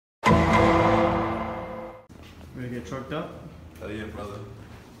Ready to get trucked up? Hell yeah, brother.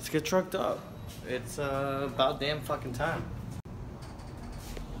 Let's get trucked up. It's about damn fucking time.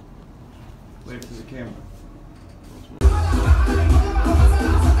 Wait for the camera.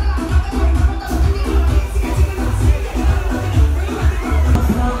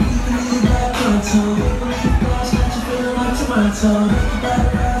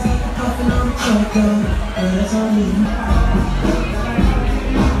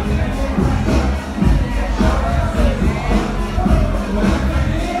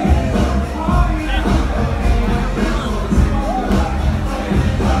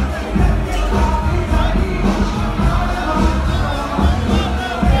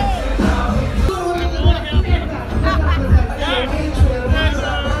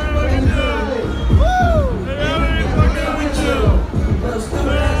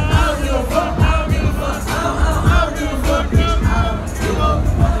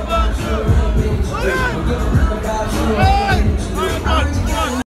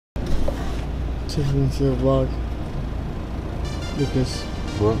 Listening to the vlog. Lucas.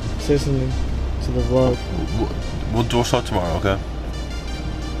 What? Say something to the vlog. We'll start tomorrow, okay?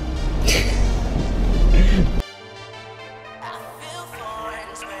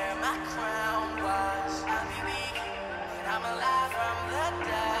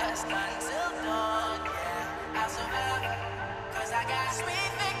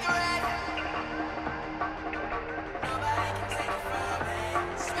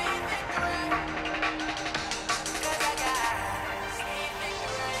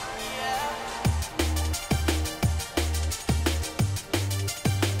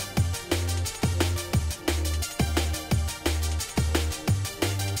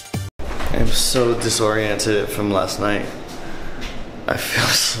 I'm so disoriented from last night. I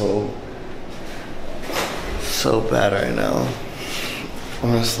feel so bad right now. I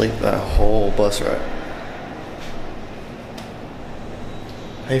want to sleep that whole bus ride.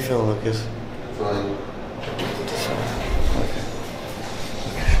 How you feeling, Lucas? Fine. Okay.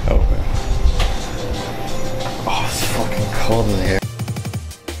 Oh, man. Oh, it's fucking cold in here.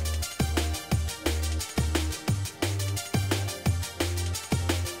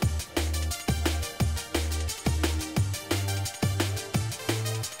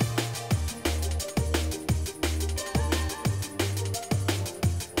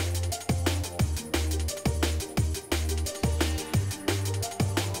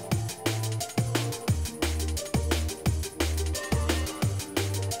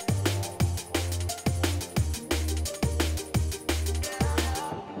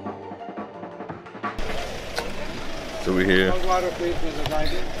 So we're here.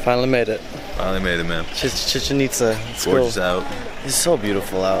 Finally made it. Finally made it, man. Chichen Itza. It's Gorgeous out. It's so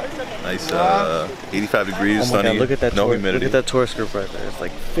beautiful out. Nice 85 degrees, Oh my sunny, God, look at that no tour, humidity. Look at that tourist group right there. It's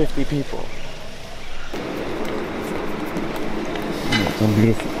like 50 people. Some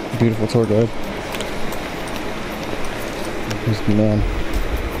beautiful tour guide. Here's the man.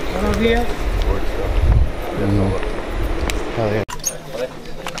 Buenos días. Hell yeah.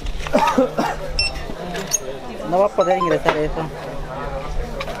 No va a poder ingresar eso.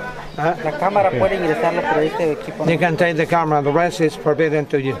 La cámara puede ingresarlo, pero este equipo no. You can take the camera, the rest is forbidden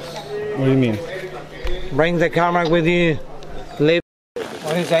to use. What do you mean? Bring the camera with you. Leave.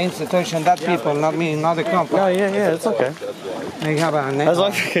 What is the institution? That people, not me, not the company. Oh, yeah, it's okay. They have a As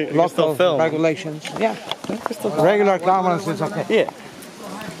long as you can still film. regulations. Yeah. Regular cameras is okay. Yeah.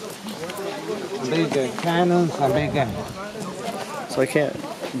 Big Canons and big So I can't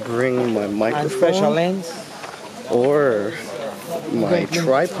bring my and microphone special lens. or my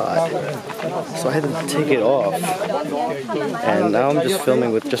tripod. So I had to take it off. And now I'm just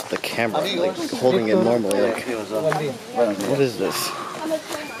filming with just the camera, like holding it normally. Like, what is this?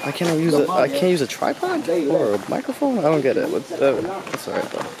 I can't use a tripod or a microphone? I don't get it. That's alright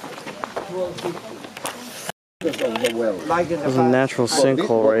though. There's a natural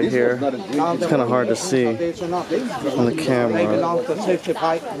sinkhole right here. It's kind of hard to see on the camera. They belong to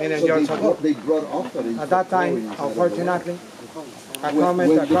 65 million years ago. At that time, unfortunately, a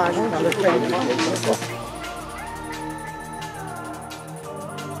comet crashed on the space.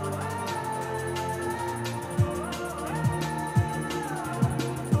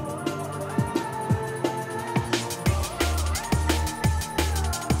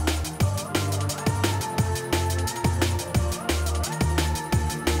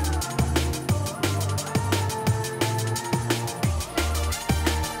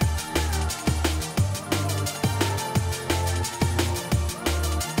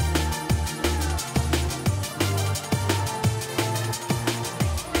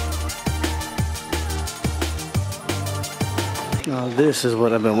 Now this is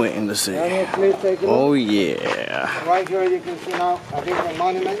what I've been waiting to see. Please take a look. Oh yeah. Right here you can see now a different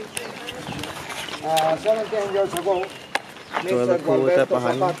monument. 17 years ago, Do I look cool with that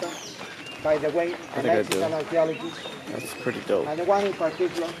behind me? by the way, I think I do. Mexican archaeology. That's pretty dope. And the one in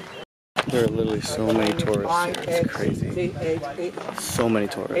particular, There are literally so many tourists here. It's crazy. So many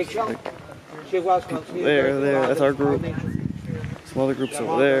tourists. Like, she was considered there, that's our group. Some other groups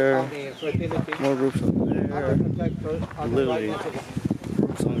over there. More groups over there. Literally,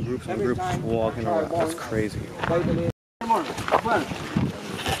 groups on groups walking around. That's crazy.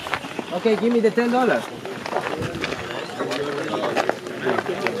 Okay, give me the $10.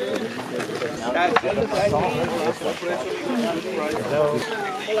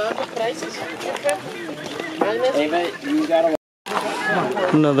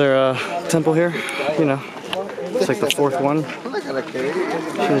 Another temple here, you know. It's like the fourth one.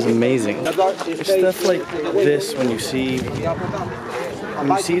 It was amazing. It's stuff like this when you see it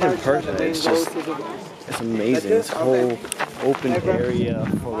in person. It's just, it's amazing. This whole open area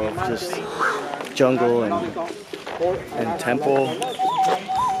full of just jungle and temple.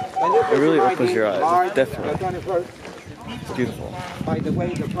 It really opens your eyes. Definitely. It's beautiful.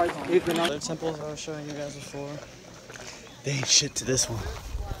 Other temples I was showing you guys before. They ain't shit to this one.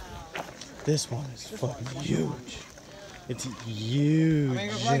 This one is fucking huge. It's huge.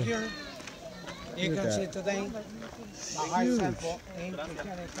 Right here, you can see today the high temple in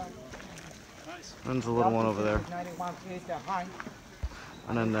Chichen Itza. There's a little one over there.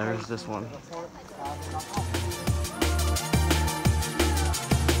 And then there's this one.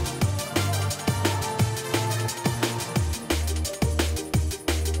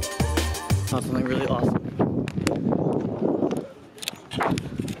 Found something really awesome.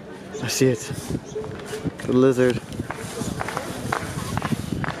 I see it. The lizard.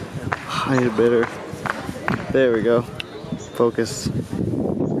 I need a bitter. There we go. Focus.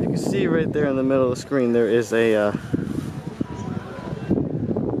 You can see right there in the middle of the screen there is a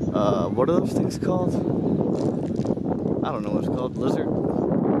what are those things called? I don't know what it's called. Lizard.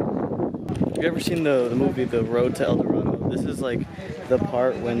 Have you ever seen the movie The Road to El Dorado? This is like the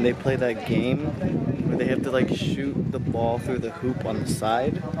part when they play that game where they have to like shoot the ball through the hoop on the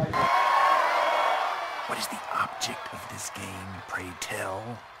side. What is the object of this game, pray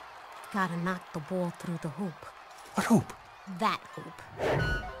tell? Gotta knock the ball through the hoop. What hoop? That hoop.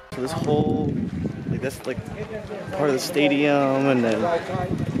 So this whole, like that's like part of the stadium, and then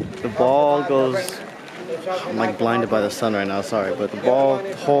the ball goes, I'm like blinded by the sun right now, sorry, but the ball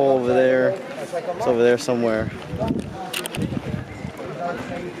hole over there, it's over there somewhere.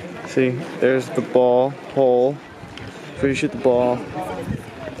 See, there's the ball hole, where you shoot the ball,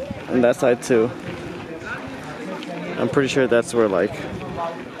 and that side too. I'm pretty sure that's where like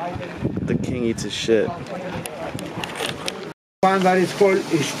the king eats his shit. One that is called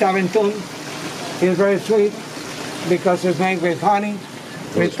Staventun is very sweet because it's made with honey,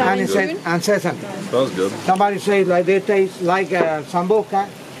 with honey and sesame. Smells good. Somebody says like they taste like sambuca.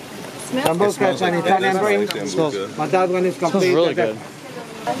 Sambuca is an Italian drink, but that one is completely Smells really good.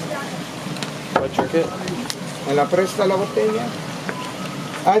 I drink it. Me la presta la botella.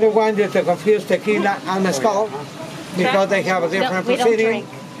 I don't want you to confuse tequila and mezcal because they have a different proceeding.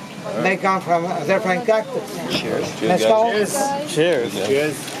 They come from a different cactus. Cheers. Mezcal. Cheers.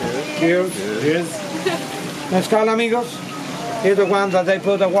 Cheers. Mezcal, amigos, is the one that they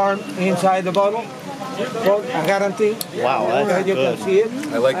put the worm inside the bottle. Well, I guarantee. Wow, that's You good. can see it.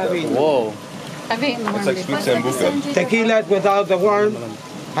 I like that. Whoa. It's like sweet sambuca. Tequila is without the worm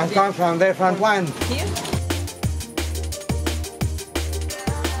and comes from different plant.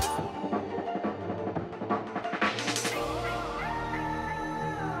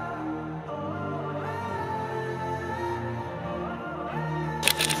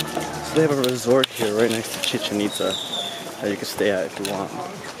 So they have a resort here right next to Chichen Itza that you can stay at if you want.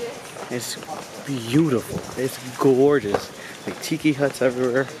 It's beautiful. It's gorgeous. Like tiki huts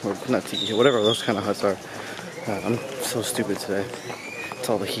everywhere, or not tiki, whatever those kind of huts are. God, I'm so stupid today. It's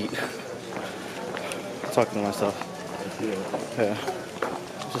all the heat. I'm talking to myself. Yeah.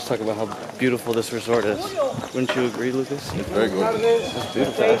 Just talking about how beautiful this resort is. Wouldn't you agree, Lucas? It's very good. It's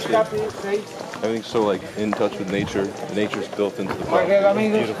beautiful, actually. Everything's so like in touch with nature. Nature's built into the property.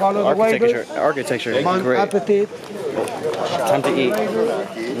 Amigos, follow the way. Architecture is Bon great. appetit. Time to eat.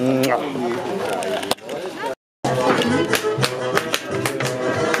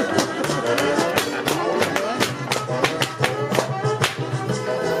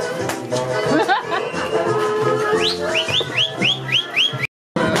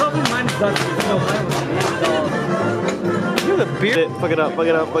 You're the beard. Fuck it up, fuck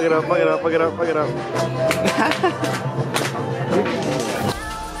it up, fuck it up, fuck it up, fuck it up, fuck it up.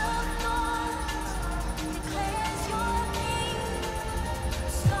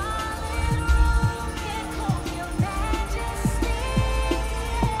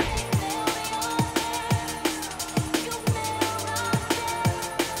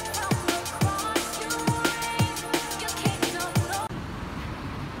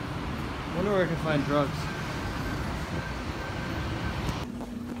 where I can find drugs.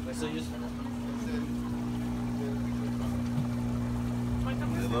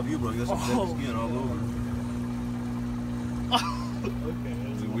 I love you, bro. You got some dead skin all over. Okay.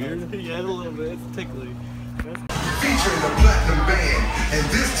 Is it weird? Yeah, a little bit. It's tickly. Featuring the Platinum Band, and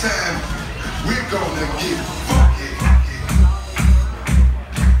this time we're gonna get